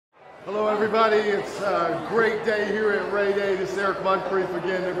Hello everybody, it's a great day here at RayDay. This is Eric Moncrief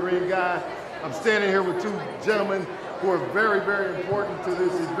again, the green guy. I'm standing here with two gentlemen who are very, very important to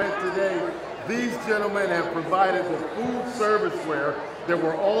this event today. These gentlemen have provided the food serviceware that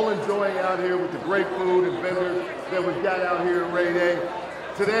we're all enjoying out here with the great food and vendors that we've got out here at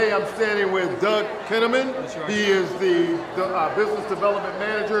RayDay. Today I'm standing with Doug Kunneman. He is the Business Development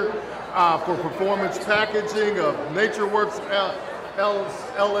Manager for Performance Packaging of NatureWorks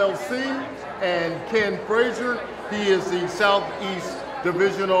LLC, and Ken Fraser. He is the Southeast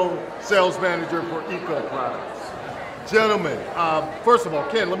Divisional Sales Manager for EcoProducts. Gentlemen, first of all,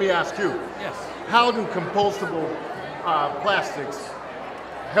 Ken, let me ask you. Yes. How do compostable plastics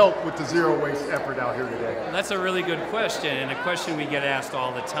help with the zero waste effort out here today? That's a really good question, and a question we get asked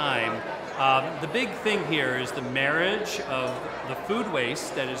all the time. The big thing here is the marriage of the food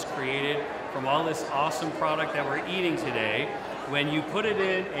waste that is created from all this awesome product that we're eating today. When you put it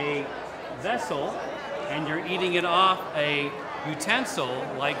in a vessel and you're eating it off a utensil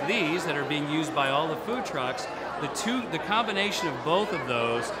like these that are being used by all the food trucks, the combination of both of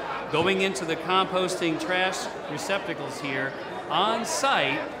those going into the composting trash receptacles here on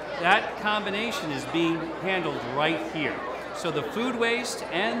site, that combination is being handled right here. So the food waste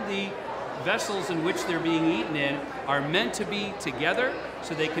and the vessels in which they're being eaten in are meant to be together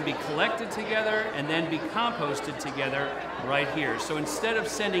so they can be collected together and then be composted together right here. So instead of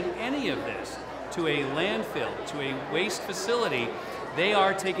sending any of this to a landfill, to a waste facility, they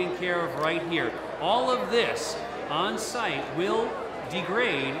are taken care of right here. All of this on site will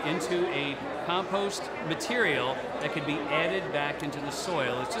degrade into a compost material that can be added back into the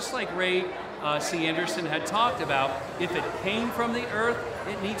soil. It's just like Ray C. Anderson had talked about. If it came from the earth,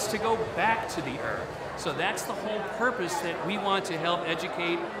 it needs to go back to the earth. So that's the whole purpose that we want to help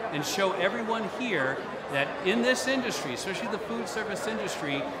educate and show everyone here that in this industry, especially the food service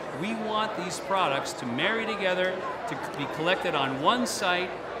industry, we want these products to marry together, to be collected on one site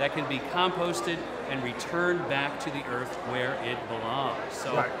that can be composted and returned back to the earth where it belongs.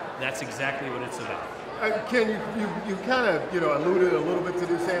 So that's exactly what it's about. Ken, you kind of alluded a little bit to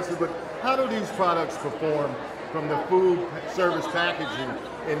this answer, but how do these products perform from the food service packaging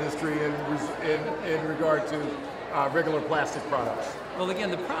industry in regard to regular plastic products? Well, again,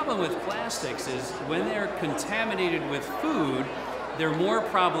 the problem with plastics is when they're contaminated with food, they're more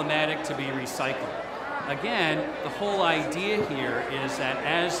problematic to be recycled. Again, the whole idea here is that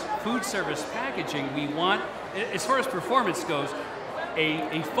as food service packaging, we want, as far as performance goes,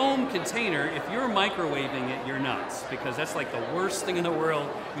 a foam container, if you're microwaving it, you're nuts, because that's like the worst thing in the world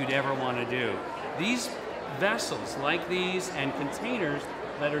you'd ever want to do. These vessels like these and containers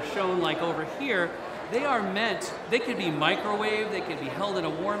that are shown like over here, they are meant, they could be microwaved, they could be held in a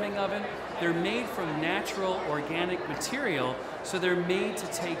warming oven. They're made from natural organic material, so they're made to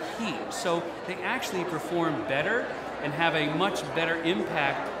take heat. So they actually perform better and have a much better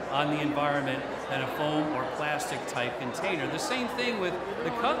impact on the environment than a foam or plastic type container. The same thing with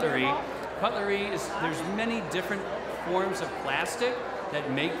the cutlery. Cutlery is, there's many different forms of plastic that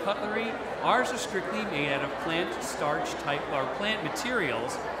make cutlery. Ours are strictly made out of plant starch type or plant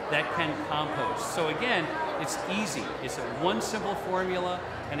materials that can compost. So again, it's easy. It's a one simple formula.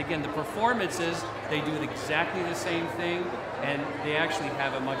 And again, the performances, they do exactly the same thing, and they actually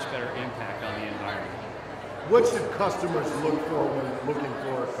have a much better impact on the environment. What should customers look for when looking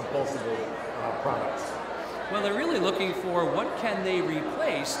for compostable products? Well, they're really looking for what can they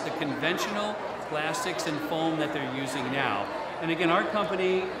replace the conventional plastics and foam that they're using now. And again, our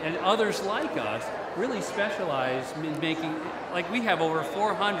company and others like us really specialize in making, like we have over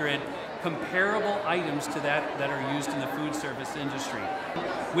 400 comparable items to that are used in the food service industry.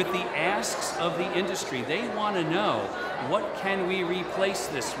 With the asks of the industry, they want to know, what can we replace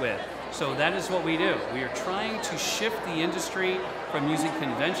this with? So that is what we do. We are trying to shift the industry from using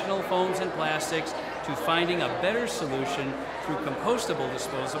conventional foams and plastics to finding a better solution through compostable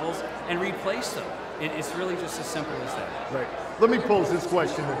disposables and replace them. It's really just as simple as that. Right. Let me pose this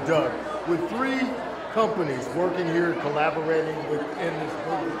question to Doug. With three companies working here, collaborating within this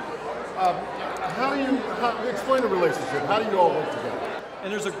movement, explain the relationship. How do you all work together?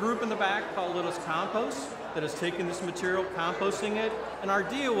 And there's a group in the back called Let Us Compost that has taken this material, composting it, and our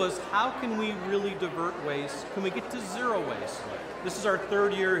idea was, how can we really divert waste? Can we get to zero waste? This is our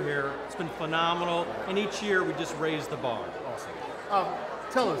third year here. It's been phenomenal, and each year we just raise the bar. Awesome.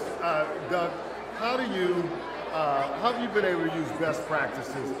 Tell us, Doug, how have you been able to use best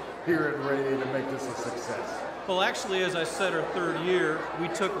practices here at RayDay to make this a success? Well, actually, as I said, our third year, we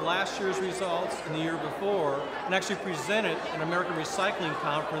took last year's results and the year before and actually presented at an American Recycling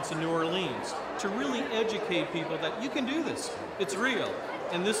Conference in New Orleans to really educate people that you can do this. It's real.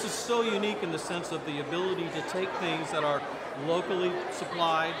 And this is so unique in the sense of the ability to take things that are locally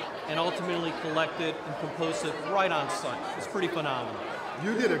supplied and ultimately collected and composted right on site. It's pretty phenomenal.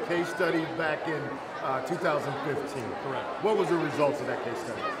 You did a case study back in 2015. Correct. What was the results of that case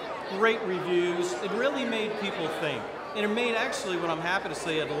study? Great reviews. It really made people think. And it made actually, what I'm happy to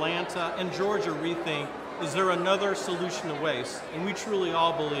say, Atlanta and Georgia rethink, is there another solution to waste? And we truly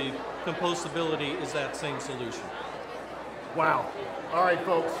all believe compostability is that same solution. Wow. All right,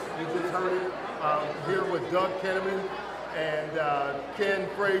 folks, you just heard it. Here with Doug Kunneman and Ken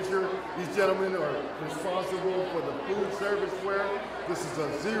Fraser. These gentlemen are responsible for the food service ware. This is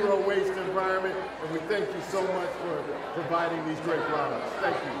a zero waste environment, and we thank you so much for providing these great products.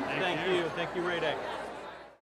 Thank you. Thank you, RayDay.